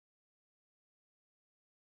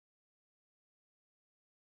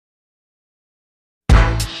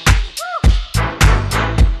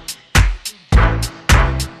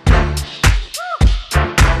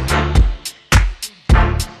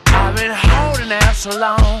there so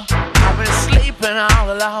long. I've been sleeping all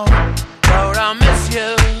alone. Lord, I miss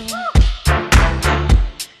you.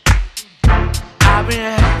 I've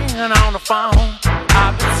been hanging on the phone.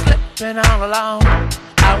 I've been slipping all alone.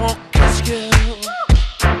 I won't kiss you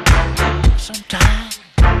sometime.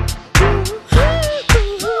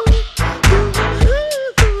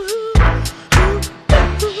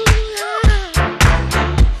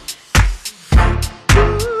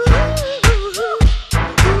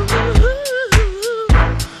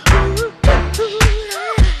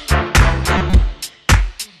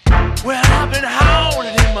 Well, I've been howling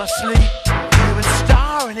in my sleep. You've been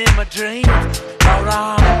starring in my dreams. Lord,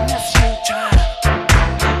 I miss you, child.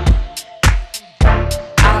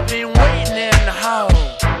 I've been waiting in the hall,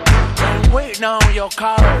 been waiting on your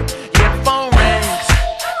call. Your phone rings.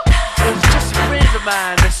 It's just a friend of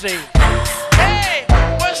mine to see. Hey,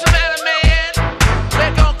 what's the matter, man?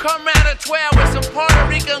 They're gonna come round at 12 with some Puerto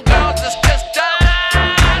Rican girls that's just done.